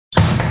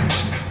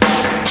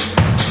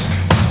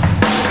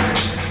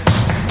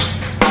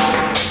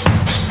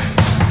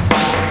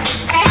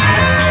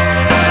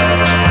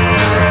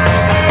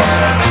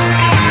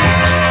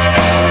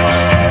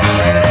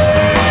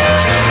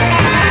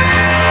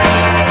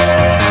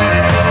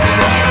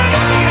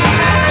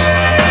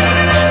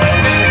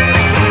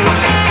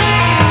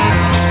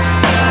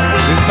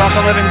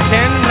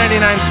1110,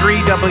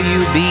 99.3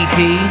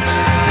 WBT.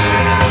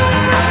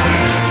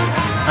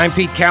 I'm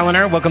Pete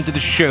Callender. Welcome to the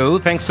show.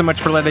 Thanks so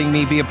much for letting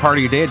me be a part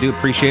of your day. I do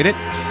appreciate it.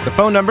 The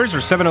phone numbers are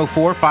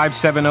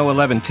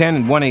 704-570-1110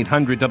 and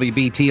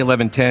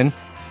 1-800-WBT-1110.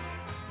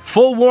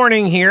 Full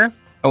warning here.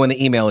 Oh, and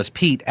the email is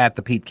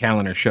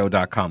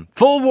pete@thepetecalendershow.com.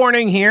 Full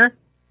warning here.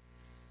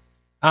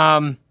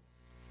 As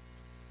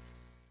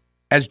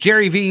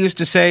Jerry V used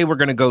to say, we're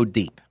going to go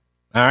deep.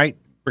 All right?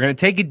 We're going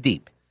to take it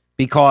deep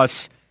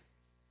because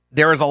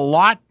there is a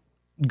lot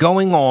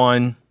going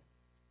on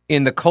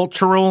in the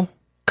cultural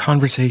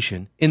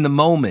conversation, in the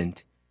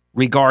moment,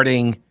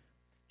 regarding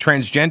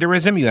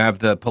transgenderism. You have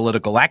the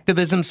political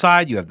activism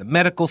side. You have the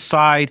medical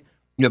side.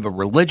 You have a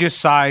religious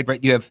side,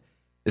 right? You have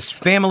this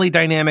family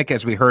dynamic,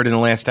 as we heard in the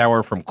last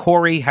hour from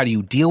Corey. How do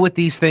you deal with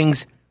these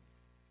things?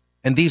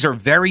 And these are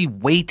very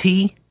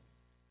weighty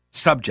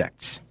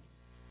subjects.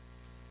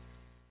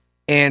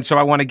 And so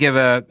I want to give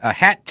a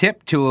hat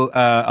tip to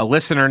a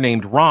listener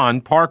named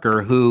Ron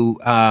Parker who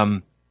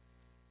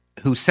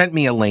sent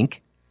me a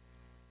link.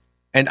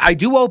 And I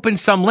do open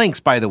some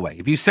links, by the way,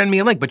 if you send me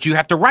a link, but you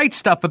have to write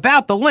stuff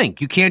about the link.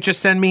 You can't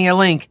just send me a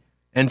link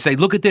and say,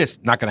 look at this.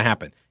 Not going to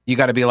happen. You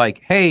got to be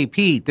like, hey,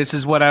 Pete, this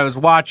is what I was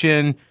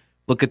watching.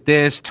 Look at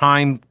this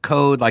time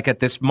code, like at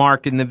this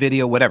mark in the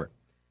video, whatever.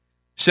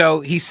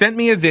 So he sent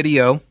me a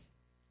video,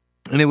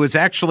 and it was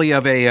actually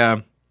of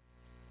a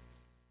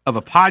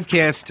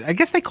podcast. I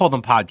guess they call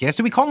them podcasts.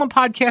 Do we call them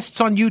podcasts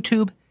on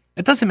YouTube?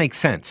 It doesn't make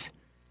sense.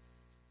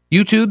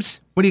 YouTubes?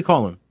 What do you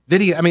call them?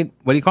 Video? I mean,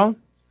 what do you call them?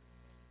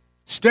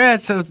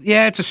 It's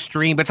a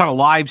stream, but it's not a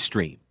live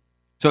stream.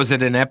 So is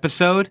it an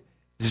episode?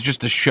 Is it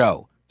just a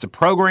show? It's a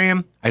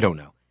program? I don't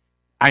know.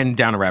 I'm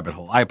down a rabbit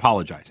hole. I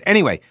apologize.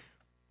 Anyway,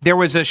 there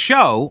was a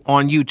show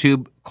on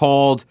YouTube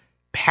called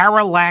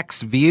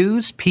Parallax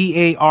Views,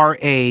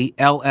 Parallax,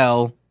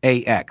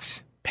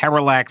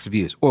 Parallax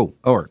Views. Oh,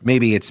 or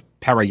maybe it's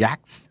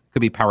Parallax.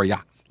 Could be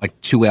Parallax,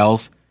 like two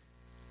L's.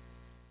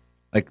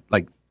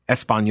 Like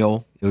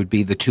Espanol, it would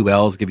be the two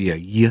L's, give you a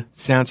Y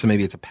sound, so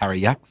maybe it's a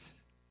Parallax.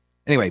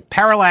 Anyway,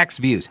 Parallax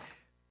Views.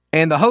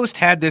 And the host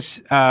had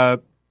this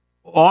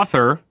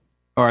author,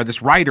 or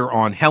this writer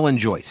on, Helen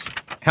Joyce.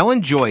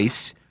 Helen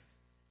Joyce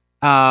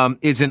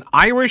is an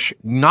Irish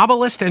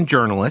novelist and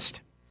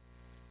journalist.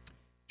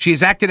 She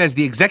has acted as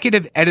the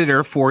executive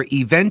editor for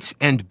events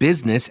and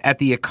business at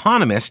The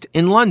Economist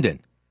in London.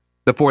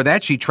 Before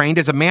that, she trained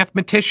as a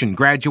mathematician,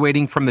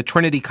 graduating from the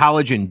Trinity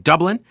College in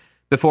Dublin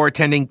before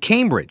attending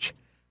Cambridge.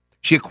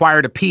 She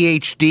acquired a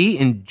PhD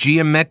in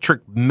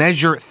geometric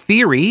measure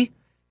theory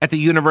at the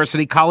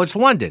University College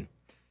London.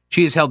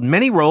 She has held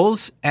many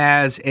roles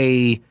as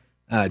a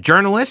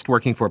journalist,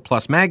 working for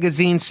Plus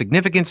Magazine,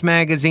 Significance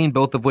Magazine,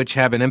 both of which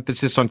have an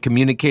emphasis on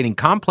communicating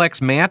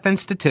complex math and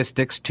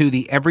statistics to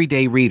the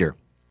everyday reader.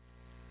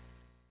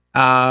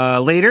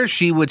 Later,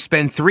 she would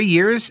spend 3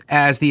 years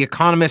as The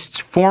Economist's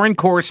foreign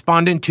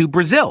correspondent to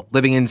Brazil,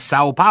 living in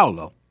Sao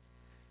Paulo.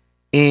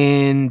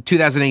 In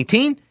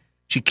 2018,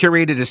 she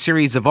curated a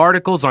series of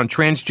articles on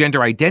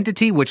transgender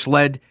identity, which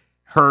led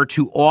her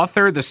to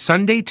author the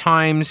Sunday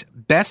Times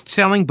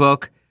best-selling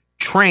book,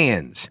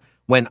 Trans,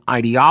 When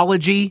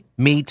Ideology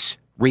Meets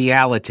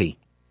Reality.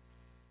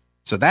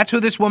 So that's who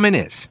this woman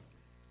is.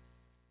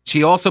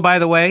 She also, by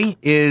the way,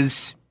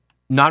 is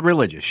not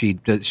religious. She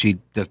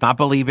does not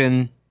believe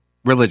in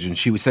religion.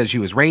 She says she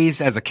was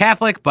raised as a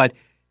Catholic, but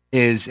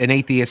is an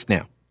atheist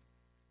now.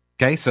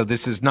 Okay, so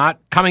this is not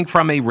coming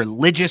from a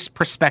religious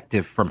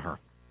perspective from her.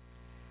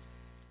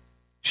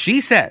 She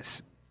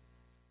says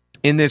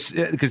in this,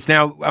 because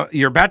now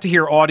you're about to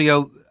hear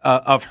audio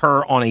of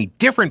her on a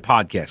different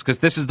podcast, because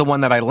this is the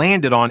one that I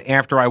landed on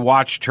after I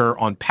watched her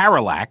on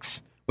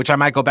Parallax, which I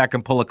might go back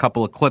and pull a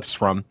couple of clips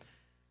from.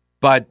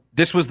 But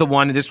this was the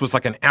one, this was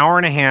like an hour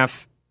and a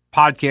half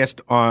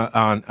podcast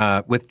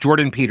on with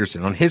Jordan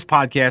Peterson. On his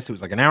podcast, it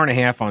was like an hour and a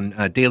half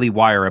on Daily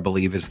Wire, I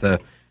believe, is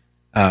the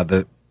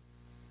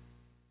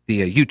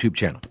YouTube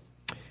channel.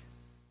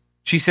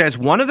 She says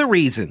one of the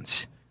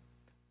reasons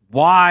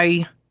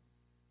why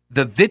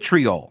the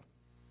vitriol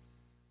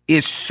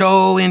is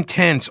so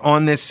intense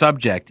on this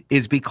subject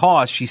is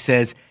because, she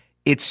says,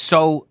 it's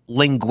so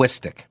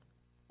linguistic.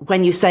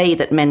 When you say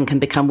that men can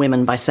become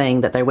women by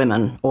saying that they're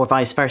women, or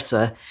vice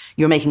versa,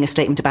 you're making a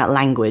statement about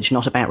language,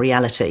 not about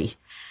reality.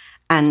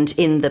 And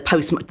in the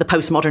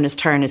postmodernist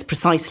turn is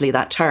precisely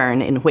that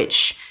turn in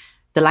which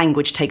the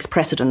language takes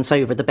precedence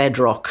over the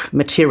bedrock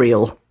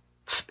material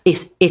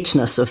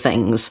itness of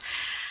things.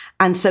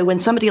 And so when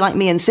somebody like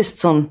me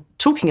insists on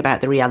talking about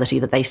the reality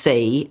that they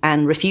see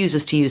and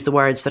refuses to use the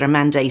words that are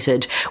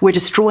mandated, we're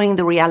destroying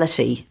the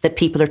reality that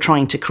people are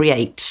trying to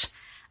create.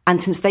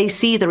 And since they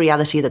see the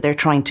reality that they're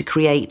trying to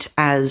create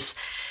as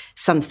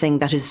something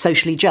that is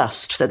socially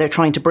just, that they're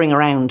trying to bring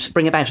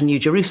about a new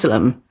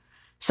Jerusalem,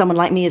 someone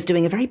like me is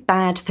doing a very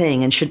bad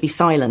thing and should be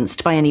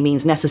silenced by any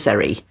means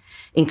necessary,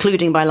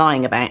 including by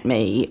lying about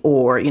me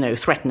or,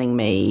 threatening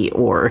me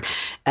or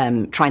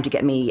trying to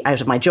get me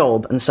out of my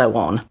job and so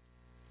on.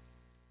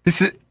 This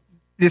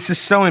is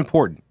so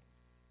important,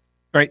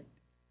 right?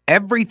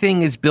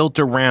 Everything is built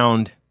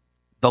around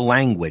the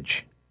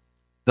language,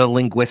 the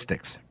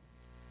linguistics.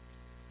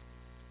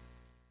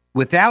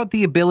 Without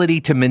the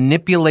ability to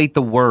manipulate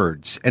the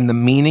words and the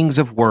meanings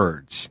of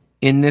words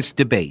in this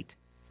debate,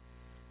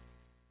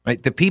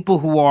 right, the people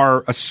who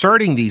are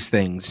asserting these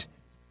things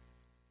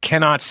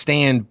cannot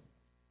stand,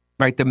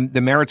 right, the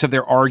merits of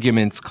their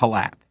arguments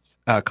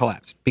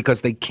collapse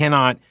because they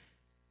cannot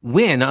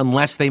win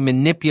unless they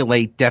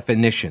manipulate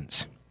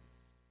definitions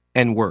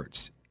and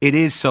words. It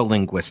is so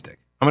linguistic.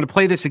 I'm going to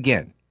play this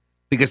again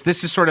because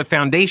this is sort of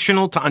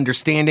foundational to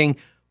understanding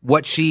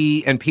what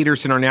she and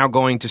Peterson are now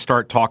going to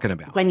start talking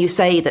about. When you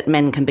say that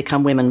men can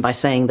become women by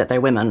saying that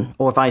they're women,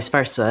 or vice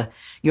versa,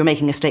 you're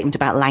making a statement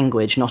about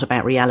language, not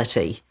about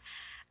reality.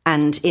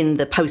 And in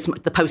the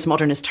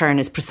postmodernist turn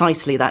is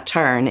precisely that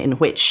turn in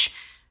which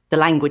the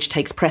language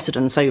takes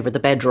precedence over the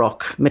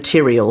bedrock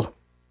material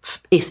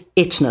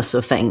itness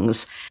of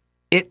things.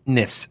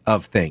 Itness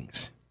of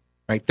things,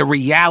 right? The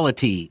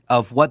reality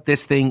of what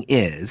this thing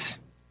is,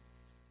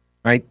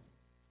 right?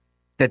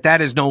 That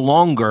is no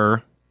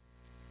longer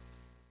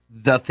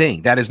the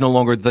thing. That is no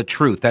longer the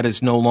truth. That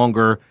is no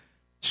longer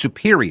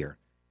superior.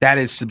 That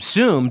is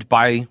subsumed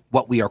by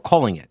what we are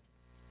calling it.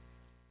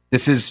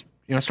 This is,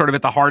 sort of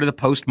at the heart of the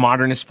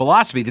postmodernist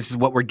philosophy. This is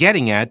what we're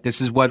getting at. This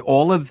is what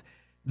all of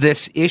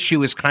this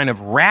issue is kind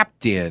of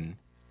wrapped in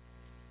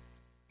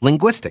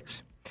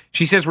linguistics.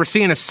 She says we're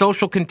seeing a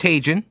social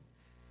contagion,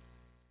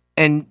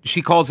 and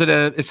she calls it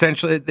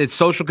essentially a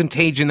social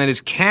contagion that is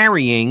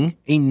carrying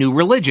a new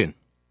religion.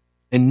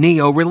 A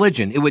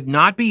neo-religion. It would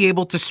not be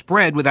able to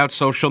spread without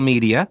social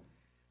media,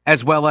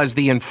 as well as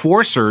the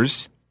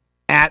enforcers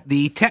at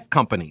the tech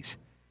companies.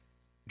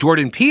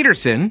 Jordan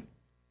Peterson,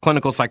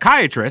 clinical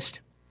psychiatrist,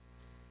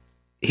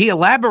 he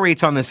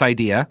elaborates on this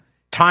idea,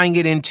 tying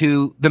it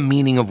into the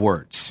meaning of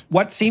words.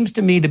 What seems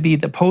to me to be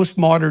the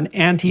postmodern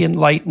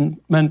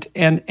anti-Enlightenment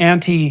and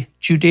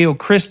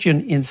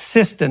anti-Judeo-Christian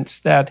insistence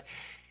that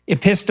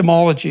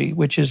epistemology,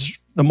 which is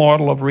the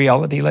model of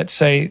reality, let's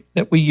say,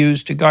 that we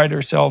use to guide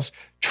ourselves,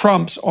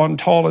 trumps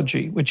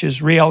ontology, which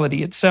is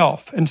reality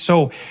itself. And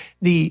so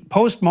the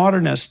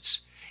postmodernists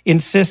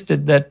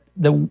insisted that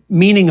the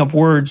meaning of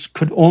words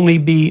could only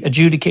be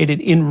adjudicated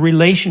in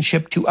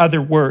relationship to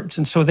other words.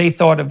 And so they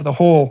thought of the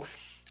whole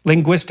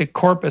linguistic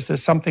corpus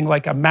as something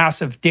like a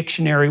massive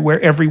dictionary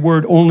where every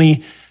word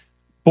only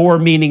bore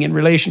meaning in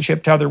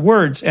relationship to other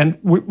words, and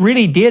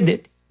really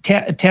did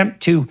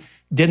attempt to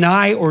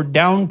deny or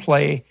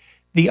downplay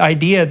the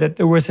idea that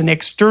there was an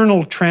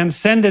external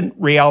transcendent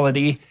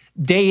reality,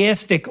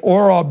 deistic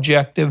or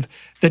objective,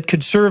 that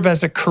could serve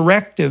as a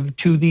corrective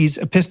to these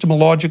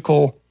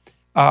epistemological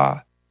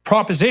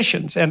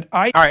propositions. And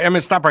All right, I'm going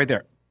to stop right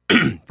there.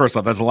 First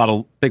off, there's a lot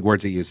of big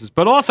words he uses.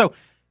 But also,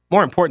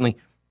 more importantly,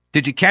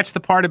 did you catch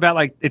the part about,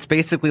 like, it's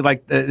basically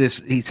like this,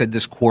 he said,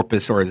 this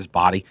corpus or this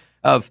body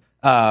of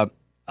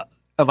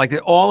like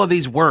all of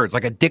these words,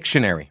 like a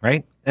dictionary,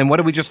 right? And what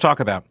did we just talk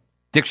about?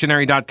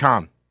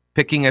 Dictionary.com.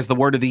 Picking as the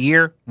word of the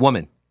year,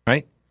 woman,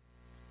 right?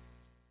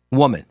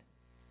 Woman.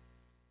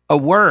 A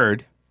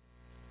word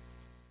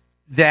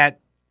that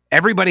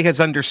everybody has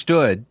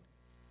understood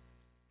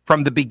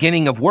from the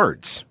beginning of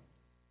words.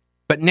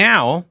 But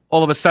now,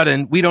 all of a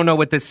sudden, we don't know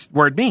what this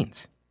word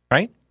means,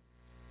 right?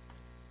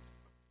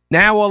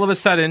 Now, all of a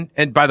sudden,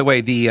 and by the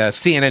way, the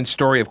CNN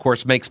story, of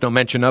course, makes no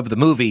mention of the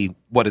movie,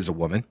 What is a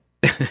Woman?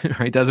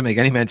 Right? Doesn't make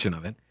any mention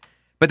of it.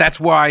 But that's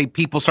why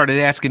people started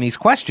asking these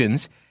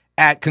questions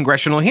at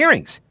congressional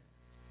hearings.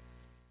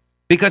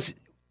 Because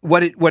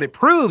what it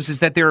proves is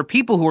that there are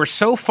people who are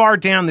so far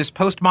down this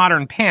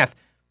postmodern path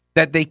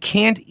that they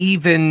can't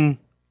even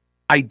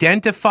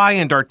identify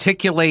and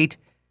articulate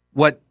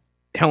what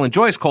Helen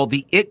Joyce called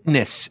the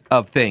itness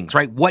of things,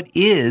 right? What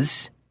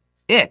is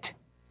it?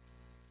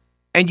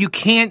 And you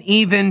can't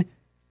even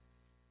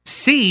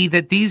see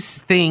that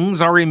these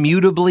things are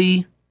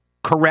immutably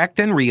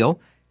correct and real.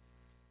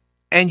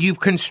 And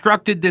you've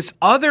constructed this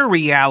other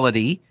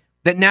reality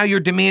that now you're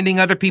demanding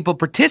other people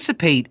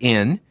participate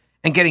in,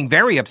 and getting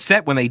very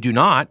upset when they do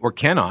not or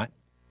cannot.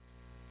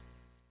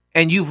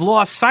 And you've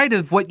lost sight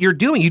of what you're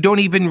doing. You don't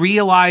even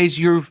realize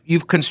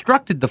you've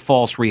constructed the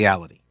false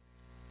reality.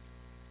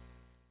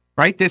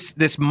 Right?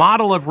 This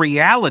model of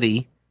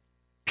reality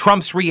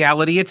trumps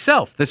reality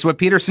itself. This is what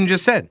Peterson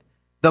just said.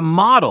 The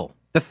model,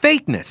 the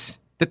fakeness,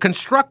 the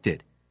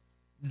constructed,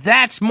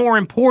 that's more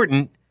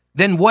important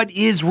than what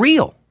is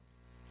real.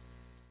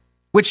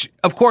 Which,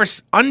 of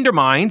course,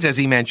 undermines, as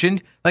he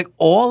mentioned, like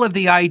all of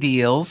the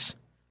ideals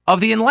of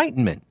the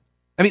Enlightenment.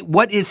 I mean,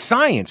 what is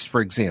science,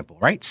 for example,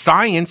 right?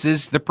 Science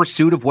is the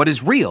pursuit of what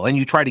is real, and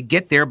you try to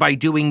get there by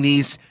doing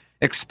these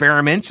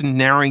experiments and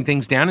narrowing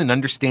things down and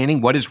understanding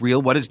what is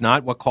real, what is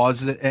not, what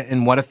causes it,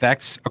 and what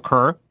effects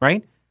occur,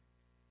 right?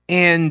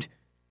 And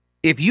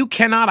if you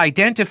cannot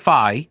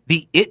identify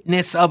the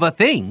itness of a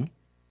thing,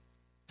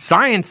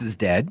 science is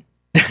dead,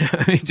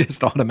 I mean,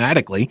 just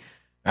automatically,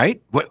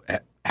 right?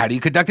 How do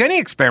you conduct any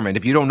experiment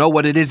if you don't know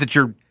what it is that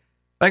you're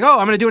like, oh,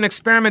 I'm going to do an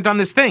experiment on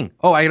this thing.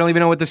 Oh, I don't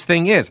even know what this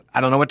thing is. I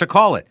don't know what to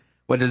call it.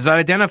 What does it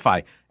identify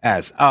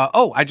as?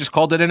 I just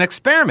called it an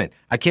experiment.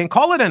 I can't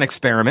call it an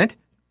experiment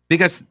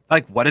Because,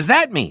 like, what does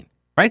that mean,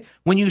 right?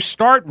 When you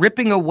start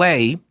ripping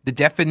away the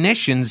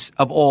definitions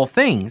of all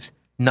things,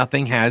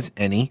 nothing has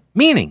any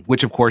meaning,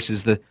 which, of course,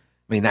 is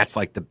that's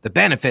like the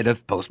benefit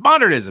of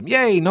postmodernism.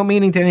 Yay, no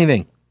meaning to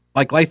anything,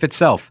 like life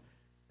itself.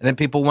 And then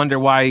people wonder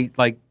why,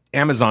 like,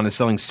 Amazon is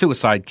selling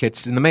suicide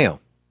kits in the mail.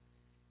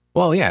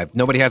 Well, yeah, if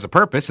nobody has a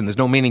purpose and there's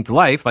no meaning to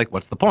life, like,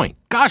 what's the point?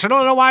 Gosh, I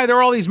don't know why there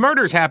are all these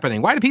murders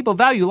happening. Why do people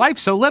value life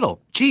so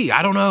little? Gee,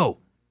 I don't know.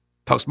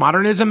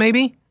 Postmodernism,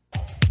 maybe?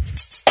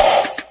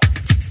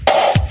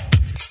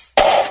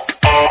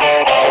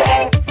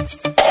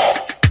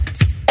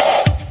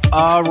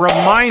 A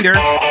reminder,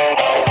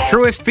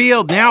 Truist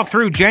Field now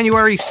through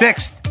January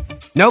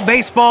 6th. No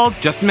baseball,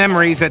 just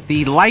memories at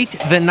the Light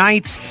the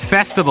Nights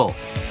Festival.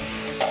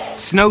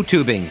 Snow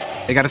tubing.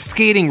 They got a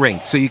skating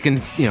rink, so you can,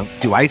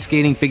 do ice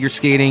skating, figure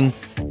skating.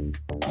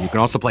 You can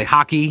also play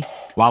hockey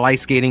while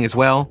ice skating as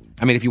well.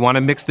 I mean, if you want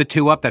to mix the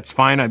two up, that's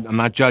fine. I'm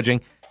not judging.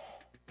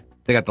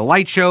 They got the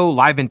light show,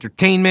 live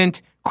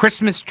entertainment,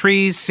 Christmas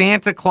trees,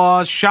 Santa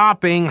Claus,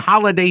 shopping,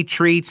 holiday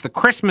treats, the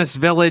Christmas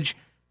village,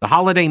 the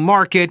holiday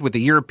market with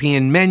the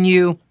European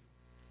menu,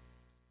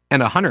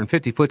 and a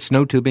 150-foot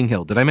snow tubing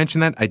hill. Did I mention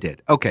that? I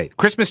did. Okay,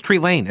 Christmas tree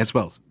lane as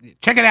well.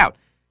 Check it out.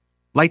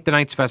 Light the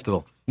Nights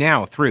Festival,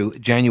 now through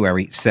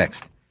January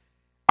 6th.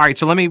 All right,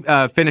 so let me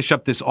finish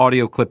up this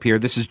audio clip here.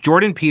 This is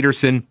Jordan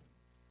Peterson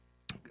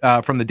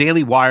from the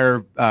Daily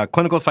Wire,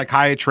 clinical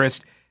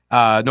psychiatrist,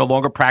 no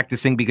longer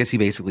practicing because he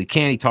basically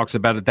can't. He talks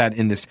about that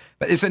in this.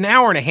 But it's an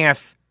hour and a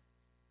half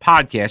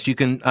podcast. You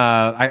can,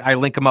 I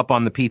link him up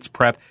on the Pete's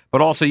Prep,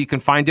 but also you can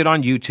find it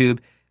on YouTube.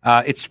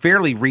 It's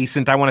fairly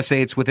recent. I want to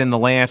say it's within the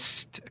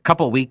last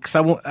couple of weeks,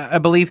 I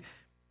believe.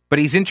 But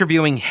he's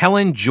interviewing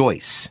Helen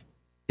Joyce,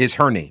 is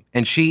her name.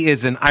 And she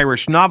is an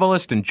Irish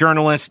novelist and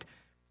journalist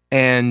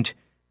and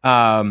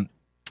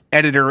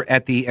editor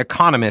at The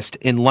Economist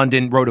in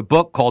London, wrote a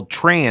book called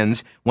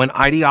Trans, When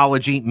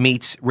Ideology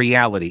Meets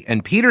Reality.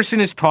 And Peterson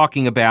is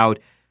talking about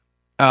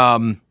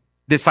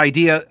this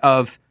idea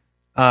of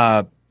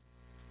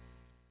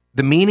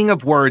the meaning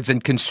of words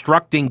and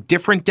constructing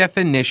different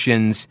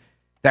definitions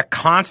that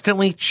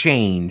constantly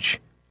change.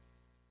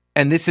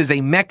 And this is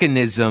a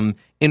mechanism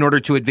in order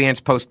to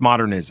advance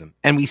postmodernism.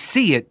 And we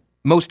see it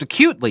most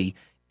acutely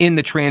in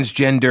the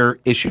transgender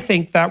issue. I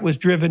think that was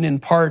driven in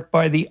part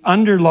by the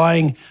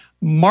underlying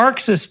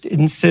Marxist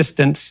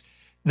insistence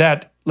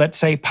that, let's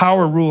say,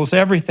 power rules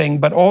everything,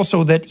 but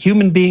also that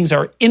human beings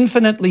are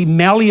infinitely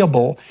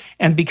malleable,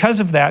 and because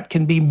of that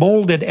can be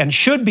molded and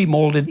should be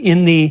molded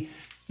in the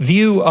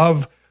view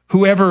of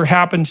whoever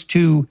happens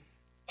to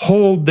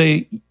hold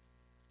the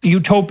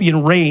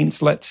utopian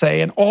reins, let's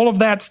say, and all of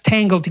that's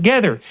tangled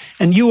together.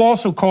 And you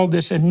also called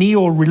this a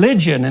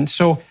neo-religion, and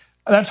so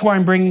that's why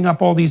I'm bringing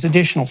up all these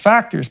additional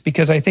factors,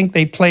 because I think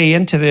they play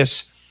into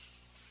this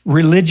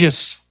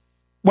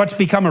what's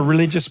become a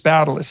religious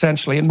battle,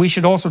 essentially. And we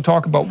should also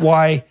talk about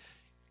why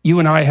you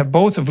and I have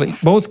both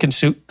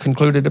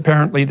concluded,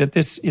 apparently, that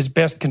this is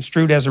best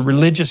construed as a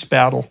religious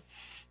battle.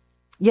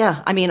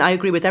 Yeah, I mean, I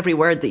agree with every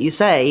word that you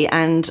say.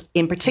 And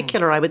in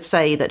particular, I would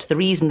say that the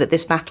reason that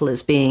this battle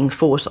is being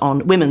fought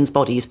on women's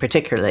bodies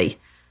particularly,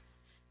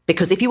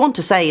 because if you want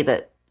to say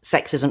that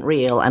sex isn't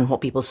real and what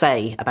people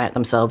say about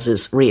themselves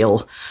is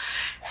real,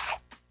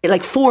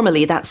 like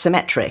formally that's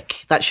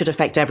symmetric. That should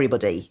affect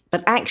everybody.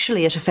 But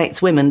actually it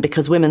affects women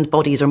because women's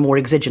bodies are more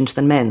exigent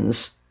than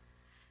men's.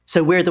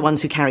 So we're the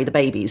ones who carry the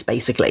babies,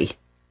 basically.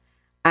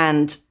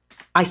 And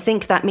I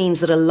think that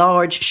means that a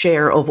large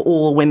share of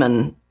all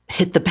women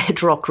hit the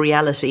bedrock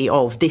reality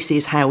of this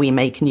is how we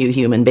make new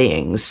human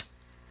beings.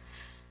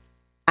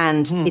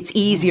 And it's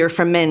easier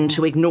for men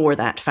to ignore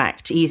that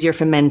fact, easier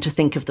for men to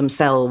think of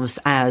themselves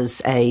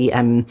as a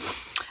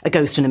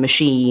ghost in a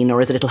machine,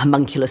 or as a little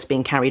homunculus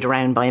being carried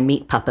around by a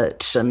meat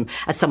puppet,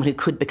 as someone who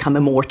could become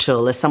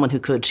immortal, as someone who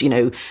could,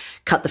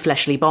 cut the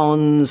fleshly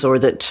bonds, or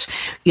that,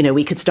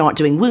 we could start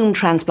doing womb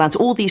transplants,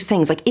 all these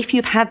things. Like, if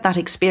you've had that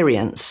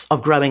experience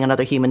of growing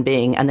another human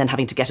being and then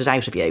having to get it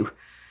out of you,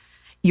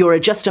 you're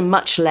just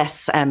much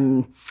less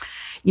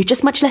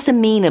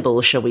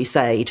amenable, shall we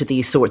say, to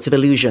these sorts of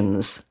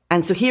illusions.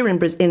 And so here in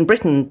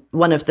Britain,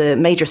 one of the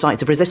major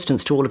sites of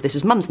resistance to all of this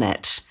is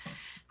Mumsnet,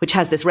 which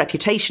has this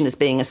reputation as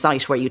being a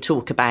site where you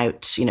talk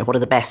about, what are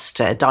the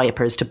best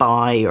diapers to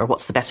buy, or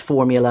what's the best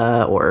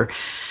formula, or,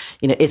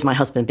 is my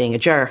husband being a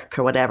jerk,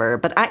 or whatever.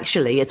 But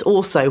actually, it's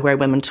also where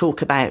women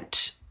talk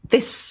about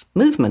this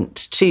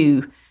movement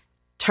to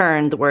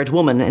turn the word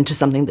woman into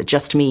something that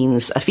just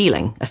means a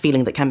feeling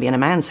that can be in a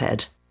man's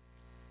head.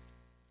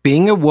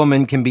 Being a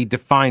woman can be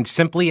defined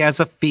simply as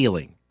a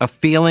feeling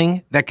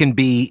that can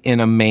be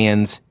in a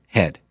man's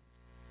head.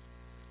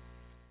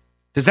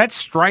 Does that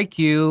strike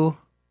you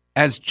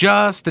as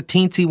just a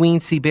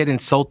teensy-weensy bit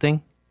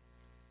insulting?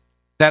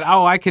 That,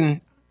 I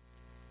could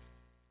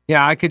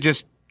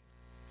just,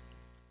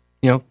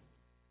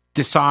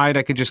 decide,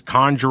 I could just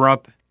conjure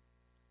up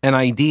an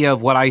idea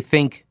of what I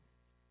think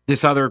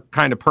this other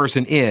kind of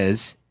person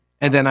is,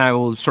 and then I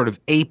will sort of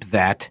ape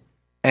that,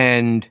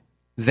 and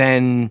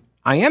then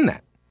I am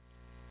that.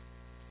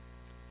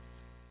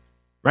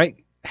 Right?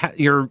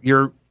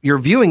 you're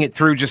viewing it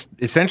through just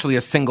essentially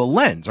a single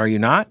lens, are you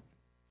not?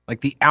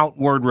 Like the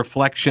outward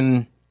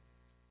reflection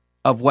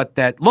of what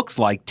that looks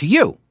like to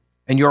you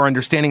and your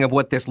understanding of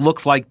what this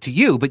looks like to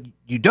you, but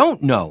you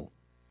don't know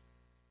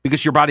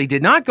because your body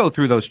did not go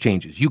through those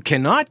changes. You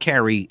cannot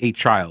carry a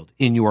child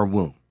in your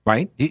womb,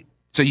 right?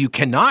 So you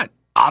cannot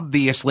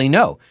obviously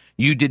know.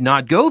 You did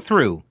not go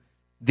through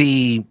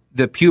the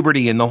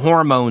puberty and the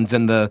hormones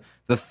and the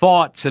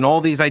thoughts and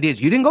all these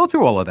ideas. You didn't go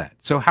through all of that.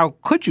 So how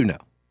could you know,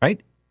 right?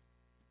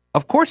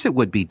 Of course it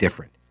would be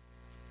different.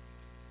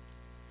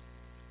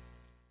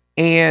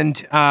 And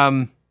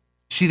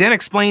she then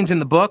explains in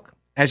the book,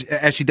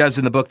 as she does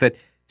in the book, that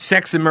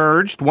sex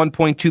emerged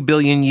 1.2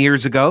 billion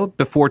years ago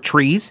before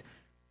trees,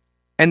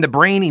 and the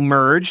brain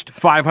emerged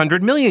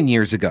 500 million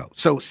years ago.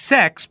 So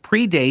sex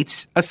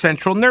predates a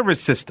central nervous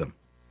system.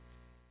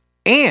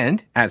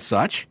 And, as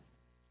such,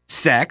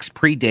 sex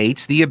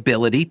predates the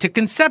ability to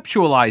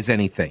conceptualize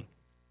anything.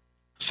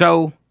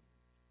 So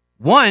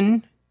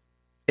one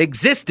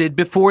existed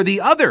before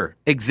the other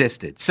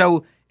existed.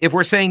 So if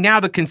we're saying now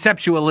the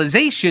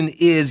conceptualization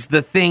is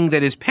the thing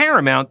that is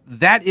paramount,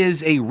 that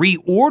is a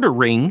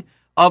reordering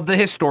of the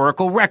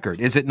historical record,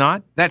 is it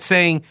not? That's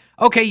saying,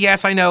 okay,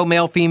 yes, I know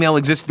male, female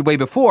existed way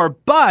before,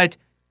 but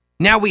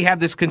now we have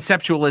this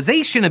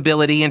conceptualization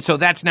ability, and so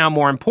that's now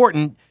more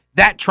important.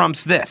 That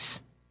trumps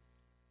this.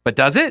 But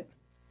does it?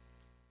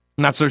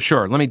 I'm not so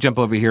sure. Let me jump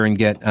over here and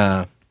get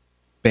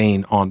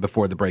Bain on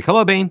before the break.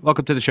 Hello, Bain.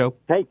 Welcome to the show.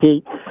 Hey,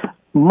 Pete.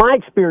 My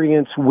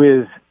experience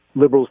with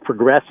liberals,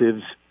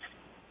 progressives,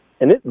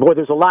 and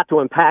there's a lot to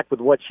unpack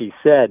with what she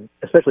said,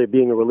 especially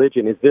being a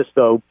religion, is this,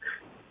 though,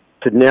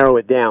 to narrow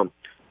it down.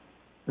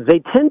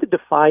 They tend to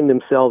define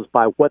themselves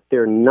by what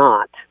they're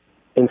not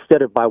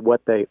instead of by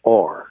what they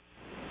are.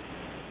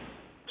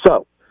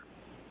 So,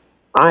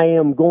 I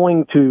am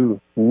going to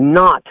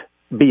not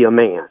be a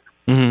man.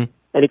 Mm-hmm.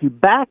 And if you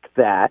back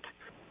that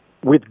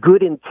with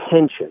good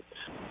intentions,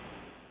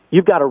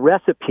 you've got a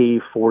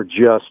recipe for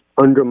just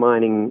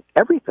undermining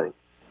everything.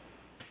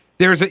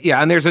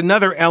 There's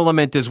another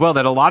element as well,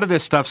 that a lot of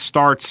this stuff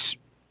starts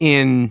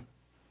in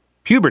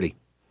puberty,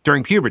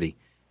 during puberty,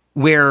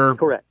 where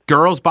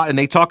girls' bodies, and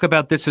they talk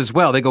about this as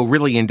well, they go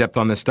really in-depth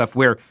on this stuff,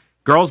 where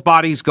girls'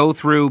 bodies go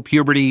through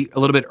puberty a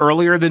little bit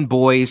earlier than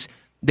boys.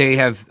 They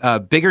have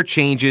bigger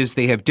changes.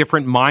 They have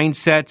different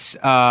mindsets.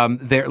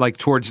 They're like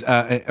towards,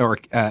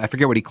 I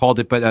forget what he called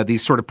it, but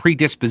these sort of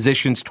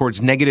predispositions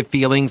towards negative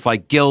feelings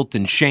like guilt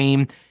and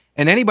shame.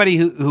 And anybody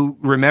who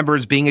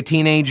remembers being a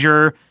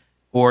teenager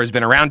or has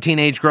been around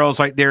teenage girls,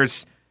 like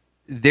there's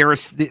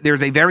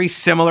a very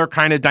similar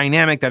kind of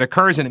dynamic that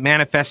occurs, and it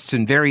manifests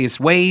in various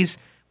ways.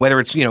 Whether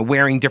it's,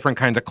 wearing different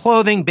kinds of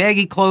clothing,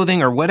 baggy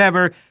clothing or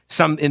whatever.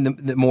 Some in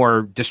the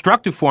more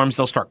destructive forms,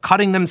 they'll start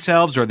cutting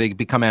themselves or they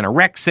become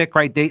anorexic,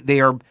 right?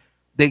 They are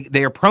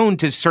prone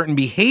to certain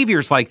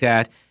behaviors like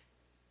that.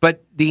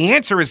 But the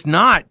answer is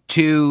not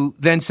to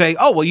then say,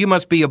 oh, well, you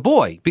must be a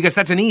boy, because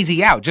that's an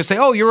easy out. Just say,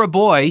 oh, you're a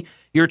boy.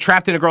 You're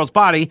trapped in a girl's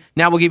body.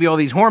 Now we'll give you all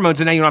these hormones,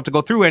 and now you don't have to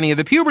go through any of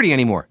the puberty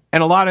anymore.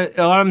 And a lot of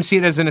them see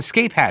it as an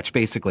escape hatch,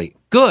 basically.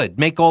 Good.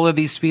 Make all of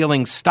these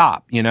feelings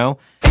stop,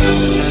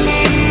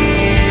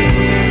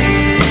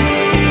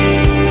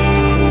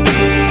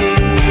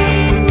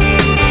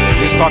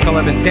 Talk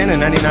 1110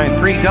 and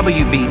 99.3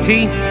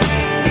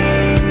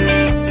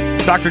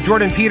 WBT. Dr.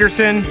 Jordan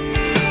Peterson,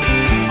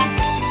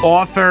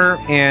 author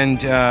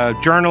and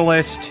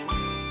journalist.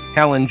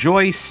 Helen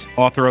Joyce,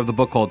 author of the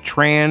book called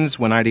Trans,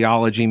 When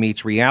Ideology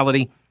Meets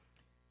Reality.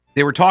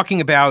 They were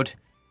talking about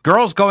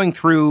girls going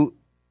through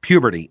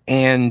puberty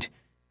and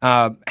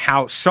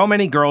how so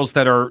many girls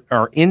that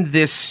are in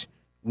this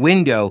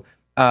window,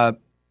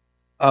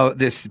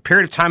 this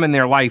period of time in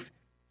their life,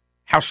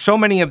 how so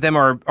many of them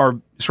are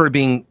sort of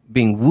being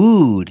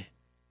wooed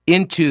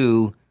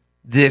into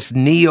this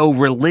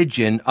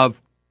neo-religion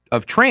of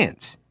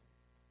trans.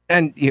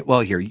 And,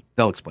 well, here,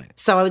 they'll explain it.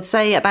 So I would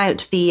say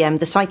about the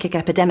psychic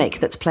epidemic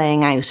that's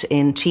playing out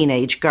in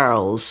teenage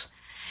girls,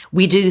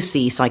 we do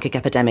see psychic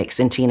epidemics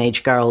in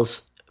teenage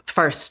girls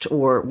first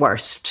or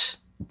worst.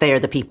 They're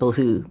the people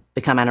who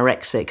become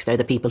anorexic. They're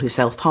the people who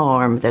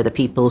self-harm. They're the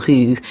people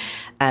who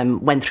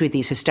went through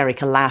these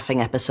hysterical laughing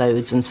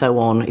episodes and so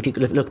on, if you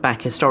could look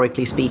back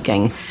historically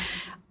speaking.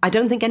 I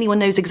don't think anyone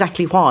knows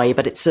exactly why,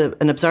 but it's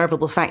an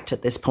observable fact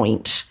at this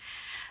point.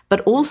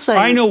 But also...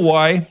 I know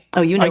why.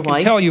 Oh, you know why? I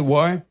can tell you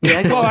why.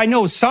 Yeah, well, I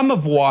know some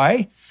of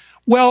why.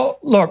 Well,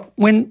 look,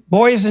 when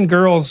boys and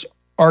girls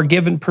are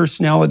given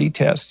personality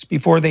tests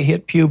before they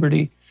hit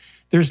puberty,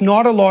 there's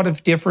not a lot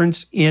of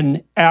difference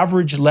in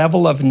average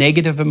level of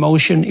negative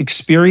emotion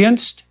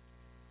experienced.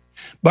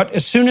 But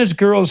as soon as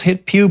girls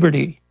hit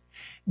puberty,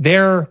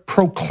 their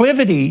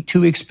proclivity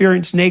to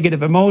experience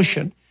negative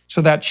emotion,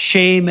 so that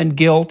shame and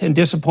guilt and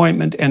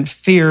disappointment and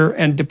fear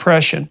and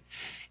depression,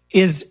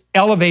 is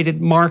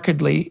elevated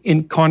markedly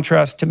in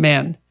contrast to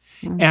men.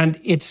 And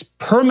it's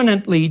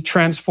permanently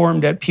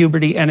transformed at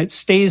puberty, and it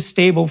stays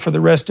stable for the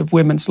rest of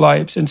women's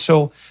lives. And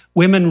so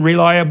women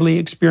reliably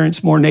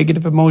experience more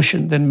negative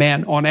emotion than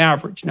men on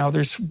average. Now,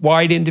 there's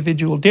wide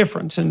individual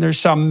difference, and there's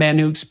some men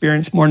who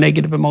experience more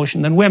negative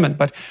emotion than women,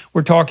 but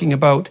we're talking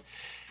about.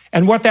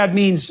 And what that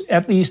means,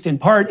 at least in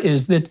part,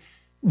 is that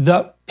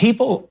the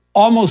people,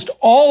 almost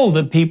all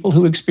the people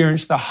who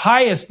experience the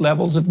highest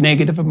levels of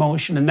negative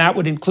emotion, and that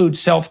would include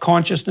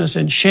self-consciousness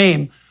and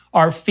shame,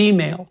 are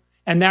female.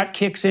 And that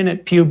kicks in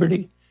at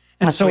puberty.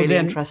 And that's so really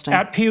then interesting.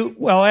 At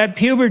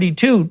puberty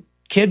too,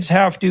 kids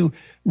have to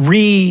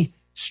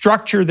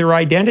restructure their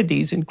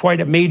identities in quite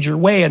a major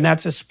way. And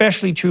that's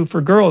especially true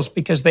for girls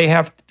because they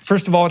have,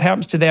 first of all, it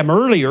happens to them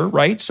earlier,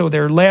 right? So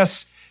they're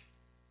less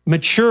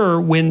mature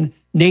when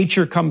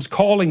nature comes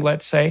calling,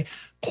 let's say.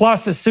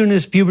 Plus, as soon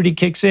as puberty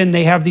kicks in,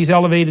 they have these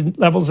elevated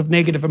levels of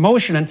negative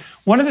emotion. And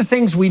one of the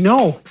things we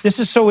know, this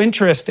is so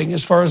interesting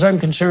as far as I'm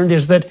concerned,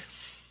 is that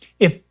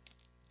if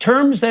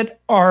terms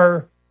that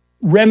are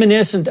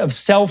reminiscent of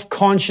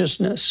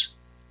self-consciousness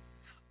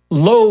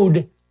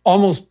load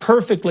almost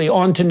perfectly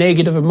onto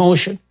negative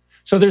emotion.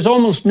 So there's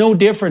almost no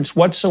difference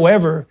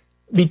whatsoever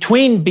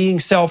between being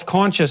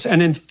self-conscious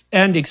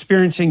and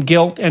experiencing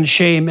guilt and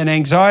shame and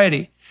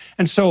anxiety.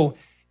 And so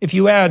if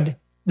you add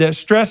the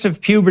stress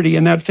of puberty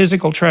and that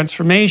physical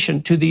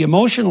transformation to the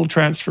emotional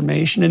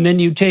transformation, and then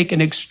you take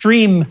the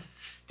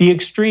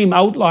extreme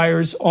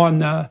outliers on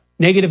the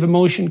negative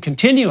emotion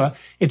continua,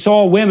 it's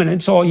all women,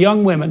 it's all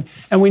young women.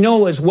 And we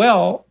know as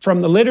well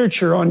from the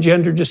literature on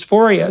gender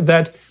dysphoria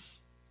that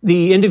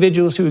the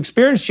individuals who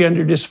experience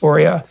gender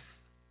dysphoria,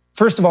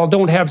 first of all,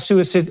 don't have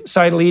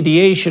suicidal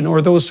ideation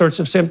or those sorts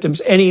of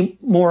symptoms any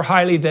more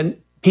highly than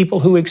people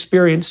who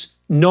experience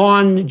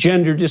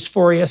non-gender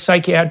dysphoria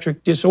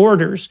psychiatric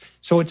disorders.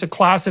 So it's a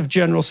class of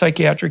general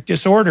psychiatric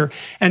disorder.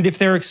 And if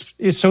they're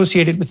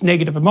associated with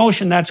negative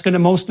emotion, that's going to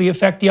mostly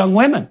affect young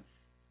women.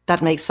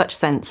 That makes such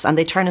sense. And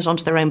they turn it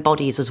onto their own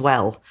bodies as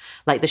well.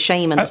 Like the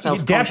shame and the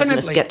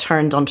self-consciousness get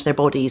turned onto their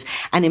bodies,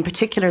 and in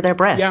particular their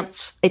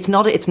breasts. Yeah. It's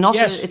not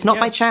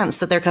by chance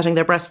that they're cutting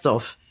their breasts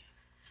off.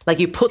 Like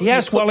you put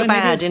the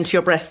bad into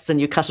your breasts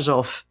and you cut it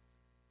off.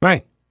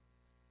 Right.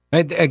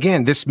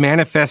 Again, this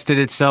manifested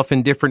itself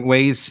in different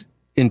ways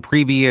in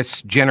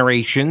previous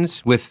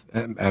generations with,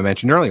 I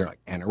mentioned earlier, like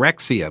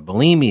anorexia,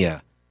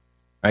 bulimia,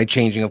 right?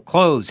 Changing of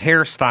clothes,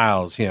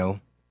 hairstyles,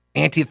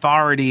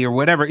 anti-authority or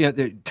whatever,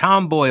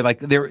 tomboy, like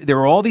there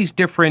are all these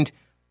different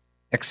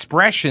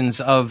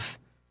expressions of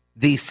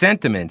these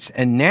sentiments.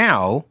 And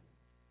now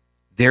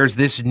there's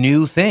this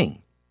new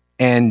thing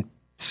and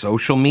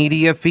social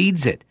media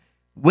feeds it.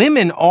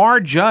 Women are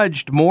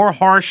judged more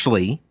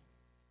harshly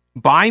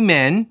by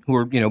men who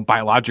are,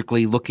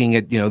 biologically looking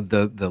at,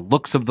 the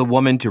looks of the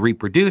woman to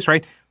reproduce,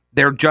 right?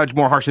 They're judged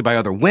more harshly by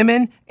other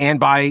women and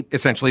by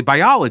essentially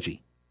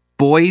biology.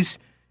 Boys,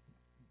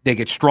 they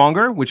get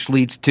stronger, which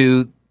leads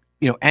to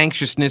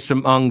anxiousness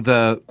among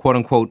the quote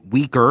unquote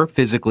weaker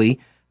physically,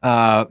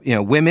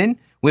 women.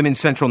 Women's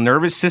central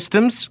nervous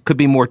systems could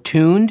be more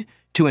tuned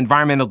to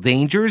environmental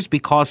dangers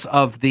because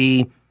of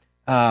the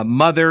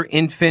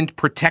mother-infant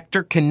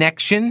protector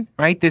connection,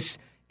 right? This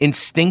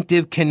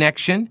instinctive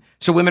connection.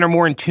 So women are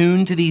more in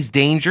tune to these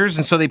dangers,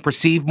 and so they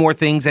perceive more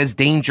things as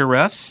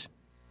dangerous.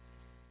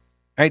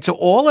 Right? So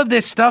all of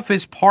this stuff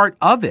is part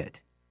of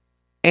it.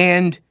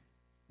 And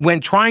when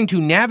trying to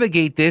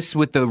navigate this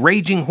with the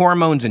raging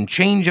hormones and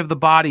change of the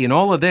body and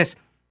all of this,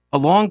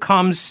 along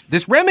comes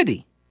this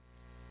remedy.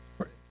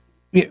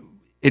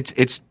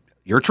 It's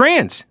you're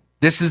trans.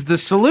 This is the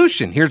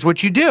solution. Here's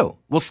what you do.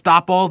 We'll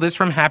stop all this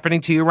from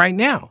happening to you right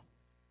now.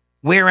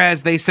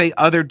 Whereas they say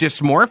other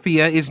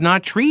dysmorphia is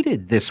not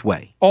treated this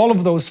way. All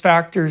of those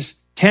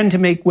factors tend to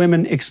make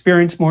women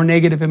experience more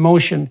negative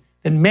emotion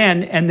than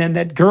men, and then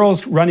that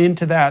girls run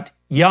into that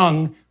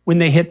young when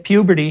they hit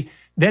puberty.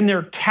 Then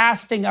they're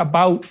casting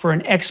about for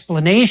an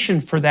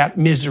explanation for that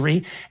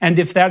misery. And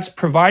if that's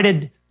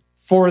provided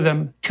for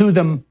them, to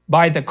them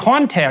by the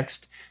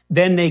context,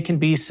 then they can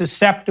be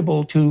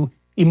susceptible to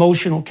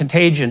emotional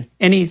contagion,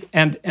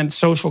 and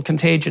social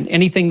contagion,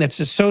 anything that's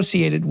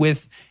associated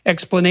with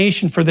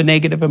explanation for the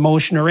negative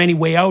emotion or any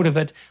way out of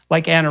it,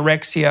 like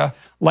anorexia,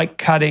 like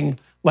cutting,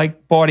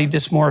 like body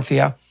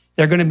dysmorphia.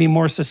 They're going to be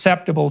more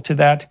susceptible to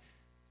those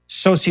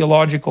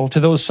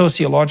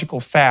sociological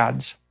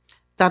fads.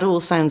 That all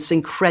sounds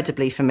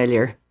incredibly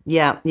familiar.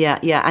 Yeah.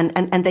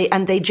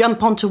 And they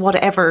jump onto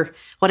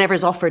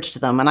whatever's offered to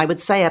them. And I would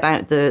say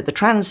about the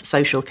trans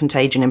social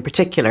contagion in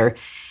particular,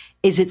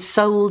 is it's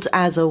sold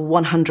as a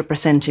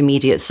 100%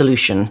 immediate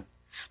solution.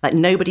 Like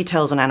nobody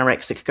tells an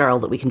anorexic girl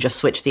that we can just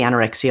switch the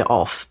anorexia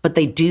off. But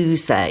they do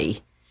say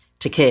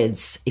to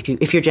kids,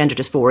 if you're gender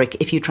dysphoric,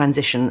 if you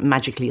transition,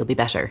 magically you'll be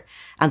better.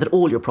 And that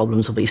all your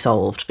problems will be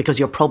solved because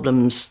your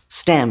problems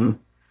stem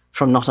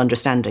from not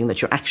understanding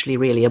that you're actually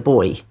really a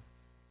boy.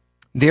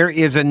 There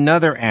is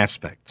another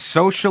aspect.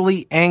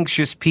 Socially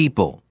anxious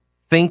people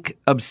think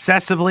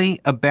obsessively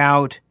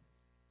about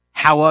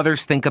how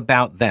others think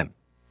about them.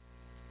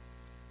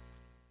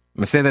 I'm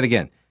going to say that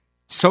again.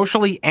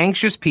 Socially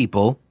anxious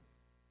people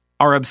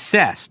are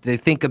obsessed. They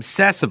think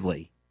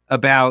obsessively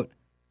about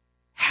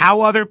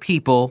how other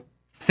people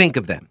think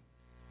of them.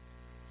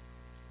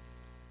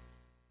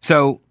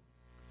 So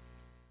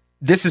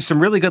this is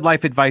some really good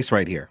life advice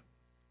right here.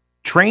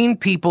 Train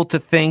people to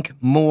think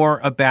more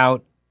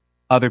about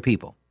other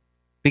people,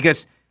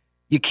 because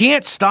you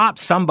can't stop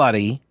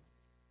somebody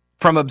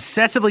from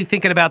obsessively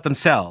thinking about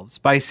themselves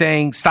by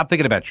saying, stop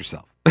thinking about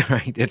yourself,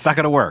 right? It's not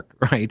going to work,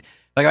 right?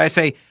 Like I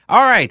say,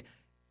 all right,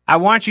 I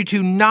want you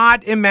to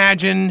not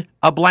imagine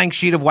a blank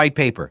sheet of white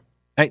paper.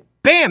 Right?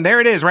 Bam, there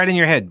it is, right in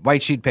your head,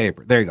 white sheet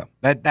paper. There you go.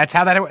 That's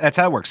how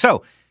it works.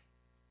 So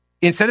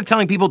instead of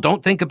telling people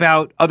don't think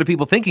about other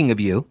people thinking of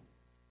you,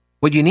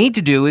 what you need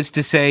to do is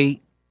to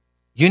say,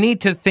 you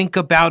need to think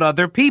about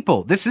other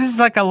people. This is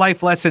like a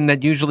life lesson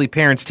that usually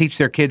parents teach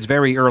their kids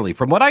very early.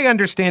 From what I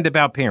understand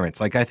about parents,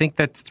 like I think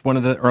that's one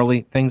of the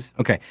early things.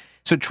 Okay,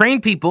 so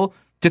train people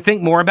to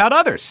think more about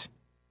others.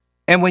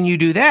 And when you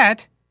do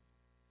that,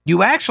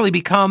 you actually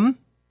become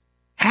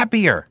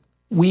happier.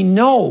 We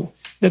know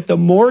that the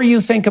more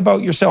you think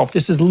about yourself,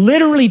 this is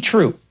literally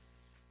true.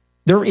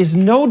 There is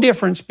no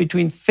difference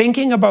between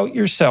thinking about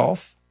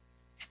yourself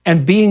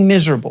and being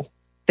miserable.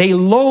 They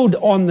load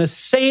on the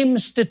same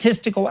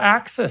statistical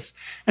axis.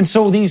 And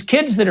so these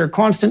kids that are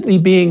constantly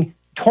being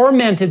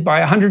tormented by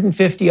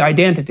 150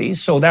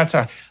 identities, so that's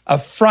a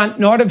front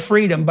not of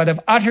freedom, but of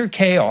utter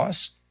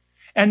chaos,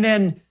 and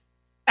then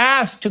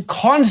asked to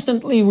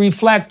constantly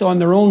reflect on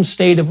their own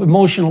state of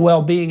emotional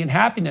well-being and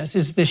happiness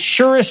is the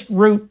surest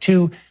route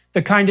to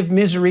the kind of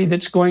misery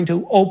that's going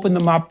to open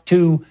them up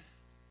to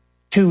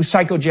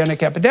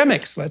psychogenic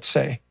epidemics, let's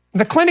say.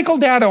 The clinical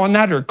data on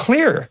that are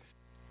clear.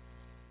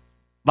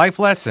 Life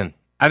lesson.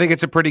 I think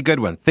it's a pretty good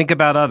one. Think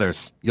about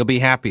others. You'll be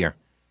happier.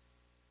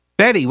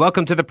 Betty,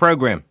 welcome to the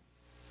program.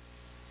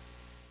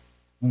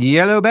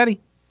 Hello, Betty.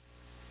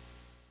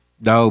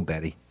 No,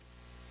 Betty.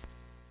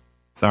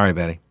 Sorry,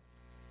 Betty.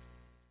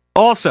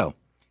 Also,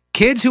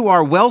 kids who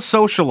are well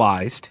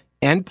socialized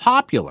and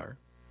popular,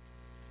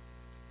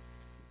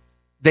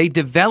 they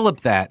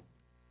develop that.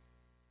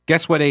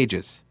 Guess what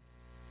ages?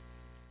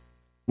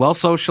 Well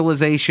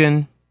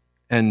socialization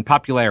and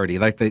popularity.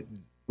 Like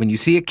when you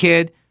see a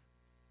kid,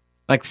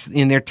 like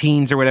in their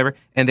teens or whatever,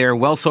 and they're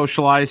well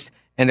socialized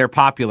and they're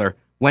popular,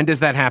 when does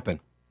that happen?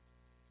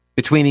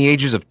 Between the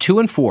ages of 2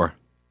 and 4.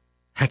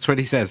 That's what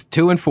he says,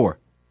 2 and 4.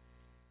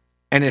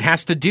 And it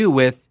has to do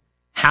with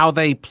how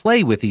they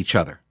play with each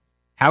other,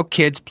 how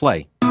kids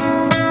play.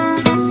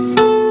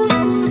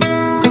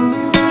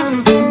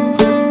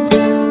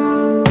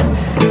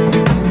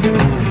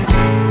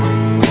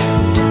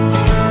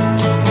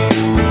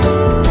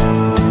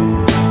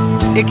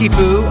 Icky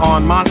Foo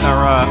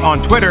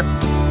on Twitter.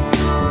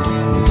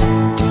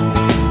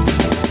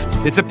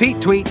 It's a Pete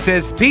tweet.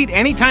 Says, Pete,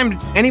 anytime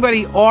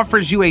anybody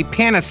offers you a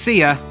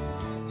panacea,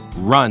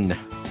 run.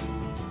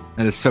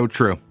 That is so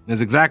true.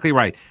 That's exactly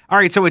right. All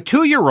right, so a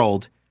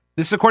 2-year-old,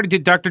 this is according to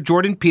Dr.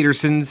 Jordan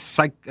Peterson,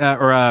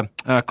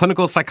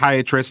 clinical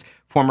psychiatrist,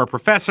 former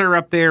professor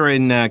up there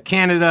in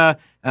Canada,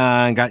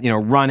 got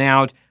run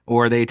out,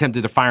 or they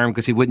attempted to fire him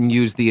because he wouldn't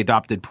use the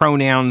adopted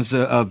pronouns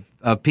of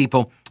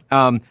people.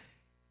 And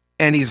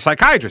he's a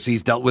psychiatrist.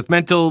 He's dealt with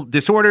mental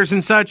disorders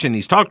and such, and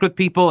he's talked with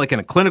people like in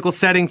a clinical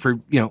setting for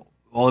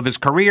all of his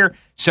career.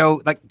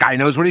 So, like, guy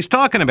knows what he's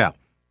talking about.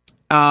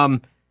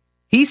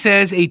 He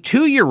says a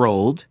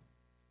 2-year-old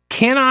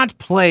cannot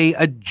play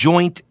a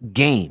joint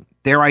game.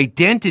 Their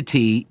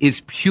identity is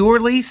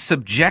purely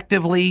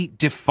subjectively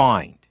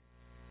defined.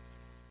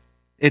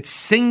 It's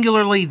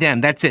singularly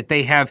them. That's it.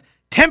 They have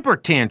temper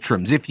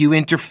tantrums if you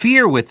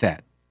interfere with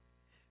that.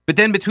 But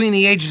then between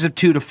the ages of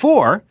 2 to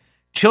 4,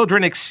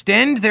 children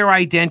extend their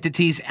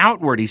identities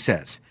outward, he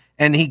says.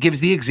 And he gives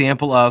the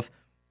example of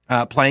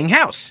playing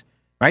house,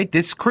 right?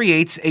 This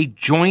creates a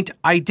joint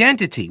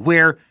identity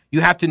where you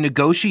have to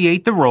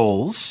negotiate the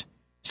roles.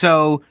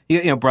 So,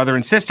 brother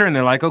and sister, and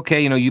they're like,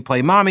 okay, you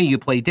play mommy, you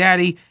play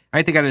daddy,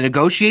 right? They got to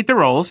negotiate the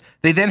roles.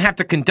 They then have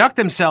to conduct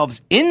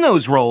themselves in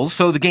those roles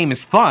so the game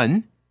is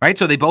fun, right?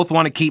 So they both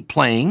want to keep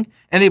playing,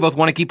 and they both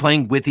want to keep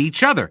playing with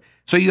each other.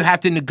 So you have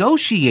to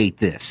negotiate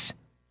this.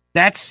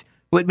 It's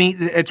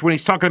when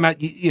he's talking about,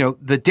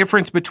 the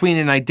difference between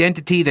an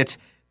identity that's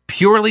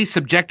purely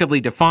subjectively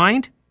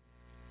defined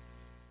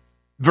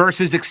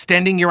versus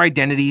extending your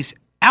identities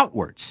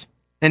outwards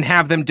and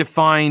have them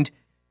defined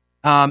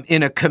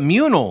in a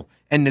communal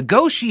and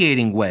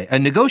negotiated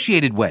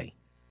way.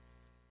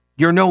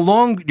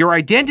 Your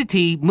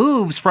identity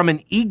moves from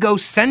an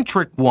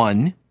egocentric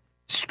one,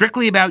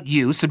 strictly about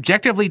you,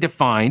 subjectively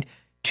defined,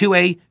 to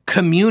a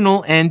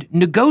communal and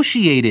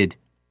negotiated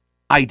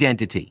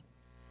identity.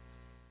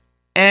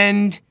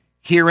 And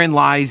herein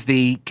lies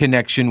the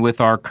connection with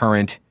our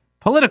current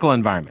political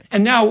environment.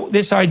 And now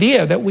this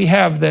idea that we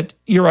have that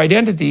your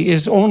identity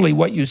is only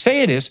what you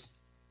say it is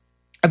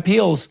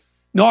appeals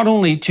not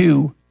only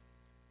to,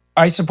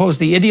 I suppose,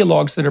 the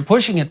ideologues that are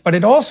pushing it, but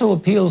it also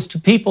appeals to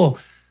people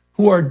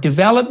who are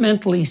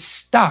developmentally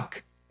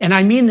stuck, and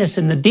I mean this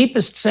in the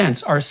deepest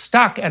sense, are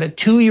stuck at a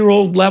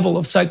 2-year-old level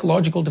of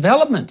psychological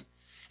development.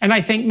 And I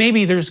think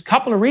maybe there's a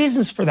couple of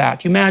reasons for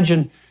that. You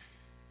imagine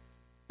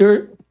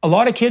a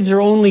lot of kids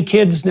are only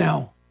kids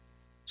now,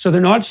 so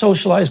they're not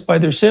socialized by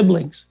their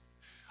siblings.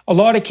 A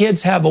lot of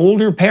kids have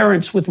older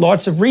parents with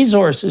lots of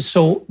resources,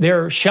 so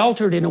they're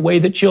sheltered in a way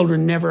that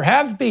children never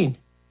have been.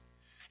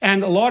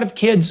 And a lot of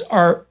kids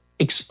are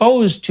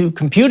exposed to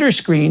computer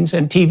screens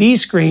and TV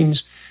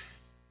screens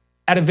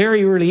at a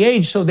very early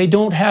age, so they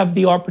don't have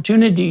the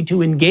opportunity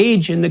to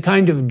engage in the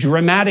kind of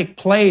dramatic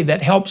play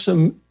that helps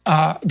them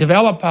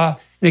develop an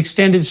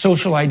extended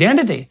social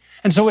identity.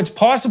 And so it's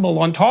possible,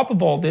 on top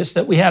of all this,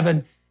 that we have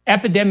an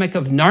epidemic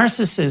of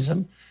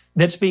narcissism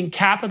that's being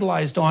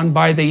capitalized on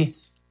by the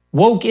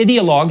woke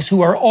ideologues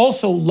who are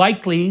also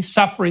likely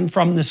suffering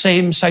from the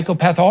same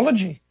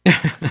psychopathology.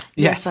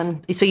 Yes.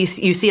 And so you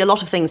see a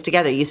lot of things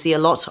together. You see a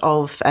lot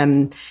of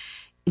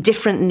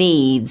different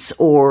needs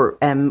or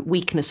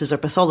weaknesses or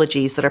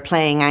pathologies that are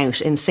playing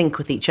out in sync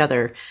with each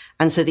other.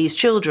 And so these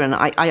children,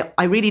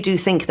 I really do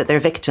think that they're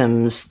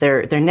victims,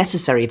 they're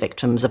necessary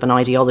victims of an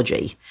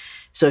ideology.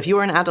 So if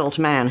you're an adult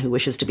man who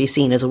wishes to be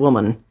seen as a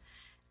woman,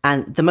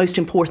 and the most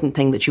important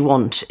thing that you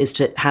want is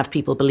to have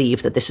people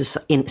believe that this is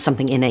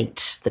something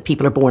innate, that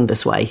people are born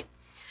this way.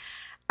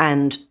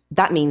 And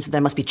that means that there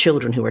must be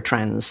children who are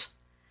trans.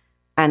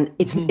 And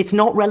it's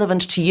not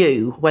relevant to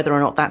you whether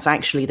or not that's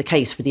actually the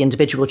case for the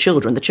individual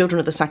children. The children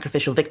are the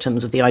sacrificial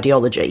victims of the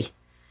ideology.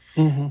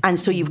 Mm-hmm. And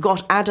so you've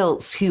got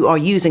adults who are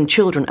using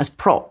children as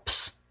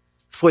props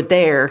for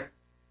their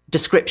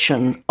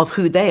description of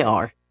who they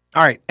are.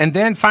 All right. And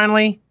then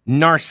finally,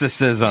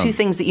 narcissism. Two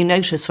things that you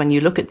notice when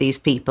you look at these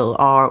people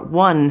are,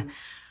 one,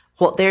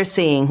 what they're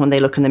seeing when they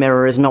look in the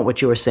mirror is not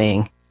what you're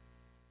seeing.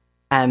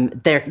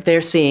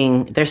 They're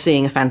seeing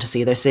a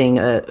fantasy. They're seeing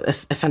a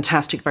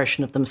fantastic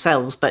version of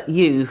themselves. But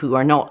you, who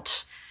are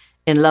not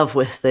in love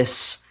with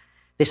this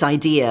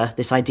idea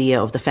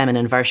of the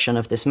feminine version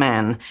of this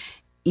man,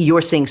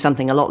 you're seeing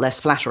something a lot less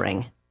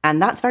flattering,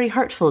 and that's very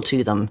hurtful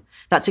to them.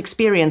 That's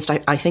experienced,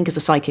 I think, as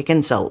a psychic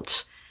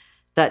insult.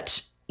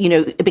 That, you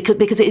know,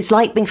 because it's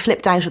like being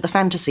flipped out of the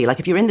fantasy. Like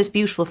if you're in this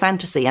beautiful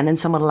fantasy and then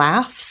someone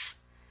laughs,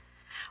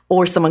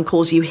 or someone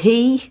calls you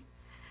he.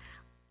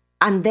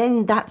 And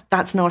then that's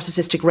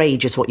narcissistic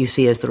rage is what you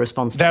see as the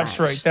response to that's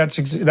that. Right.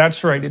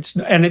 That's right. It's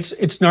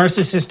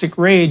narcissistic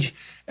rage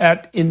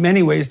at, in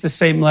many ways, the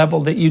same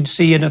level that you'd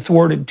see in a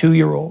thwarted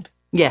 2-year-old.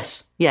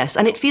 Yes.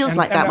 And it feels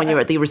like that when you're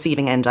at the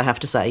receiving end, I have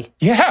to say.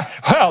 Yeah,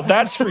 well,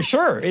 that's for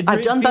sure.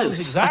 I've done both.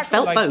 Exactly I've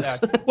felt like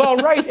both. That. Well,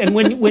 right. And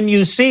when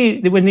you see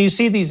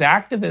these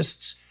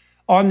activists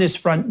on this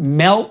front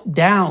melt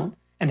down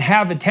and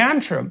have a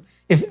tantrum,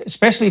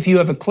 especially if you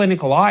have a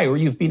clinical eye or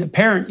you've been a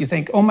parent, you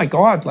think, oh my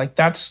God, like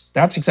that's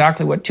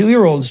exactly what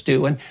 2-year-olds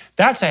do. And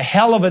that's a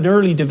hell of an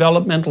early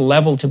developmental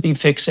level to be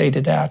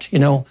fixated at, you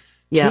know.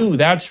 Yeah. 2,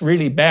 that's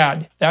really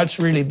bad. That's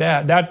really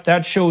bad.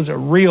 That shows a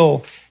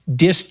real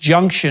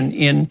disjunction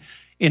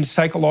in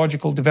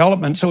psychological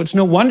development. So it's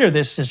no wonder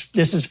this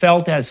is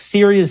felt as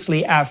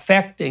seriously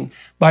affecting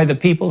by the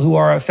people who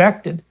are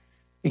affected.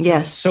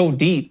 Because it's so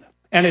deep.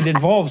 And it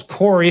involves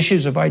core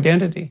issues of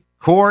identity.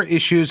 Core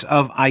issues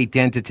of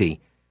identity.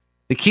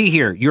 The key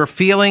here, your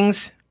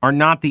feelings are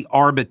not the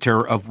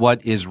arbiter of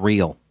what is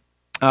real.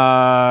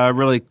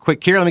 Really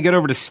quick here, let me get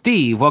over to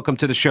Steve. Welcome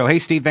to the show. Hey,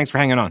 Steve, thanks for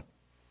hanging on.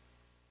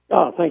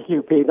 Oh, thank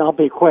you, Pete. I'll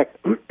be quick.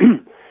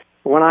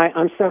 When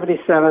I'm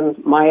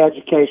 77, my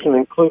education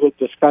included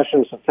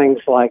discussions of things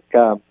like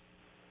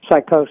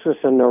psychosis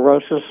and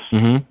neurosis.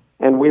 Mm-hmm.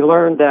 And we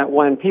learned that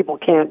when people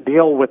can't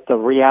deal with the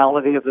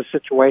reality of the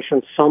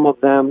situation, some of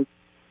them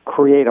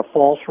create a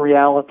false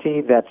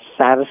reality that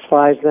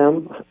satisfies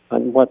them.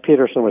 And what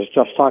Peterson was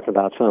just talking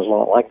about sounds a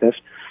lot like this.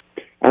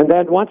 And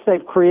then once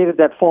they've created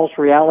that false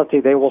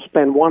reality, they will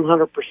spend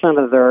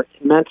 100% of their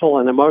mental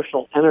and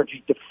emotional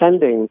energy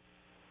defending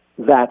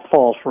that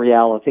false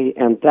reality,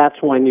 and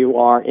that's when you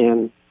are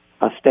in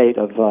a state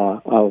of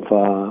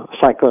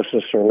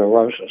psychosis or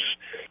neurosis.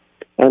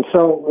 And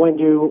so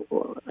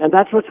and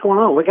that's what's going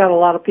on. We got a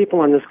lot of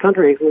people in this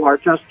country who are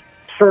just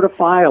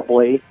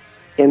certifiably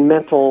in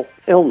mental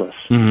illness.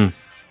 Mm-hmm.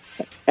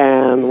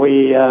 And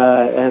we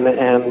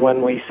and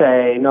when we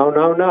say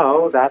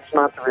no, that's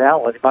not the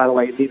reality. By the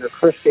way, neither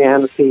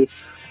Christianity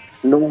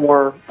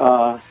nor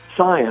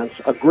science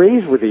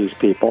agrees with these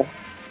people.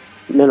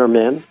 Men are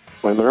men,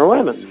 women are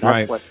women.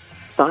 That's what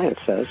science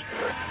says,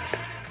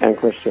 and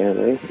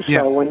Christianity.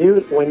 So when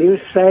you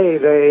say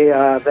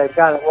they've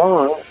got it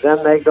wrong,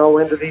 then they go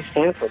into these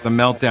tantrums. The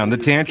meltdown, the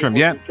tantrum.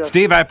 Yeah,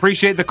 Steve, I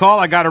appreciate the call.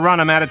 I got to run.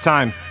 I'm out of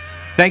time.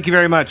 Thank you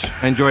very much.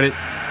 I enjoyed it.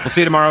 We'll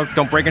see you tomorrow.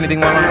 Don't break anything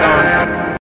while I'm gone.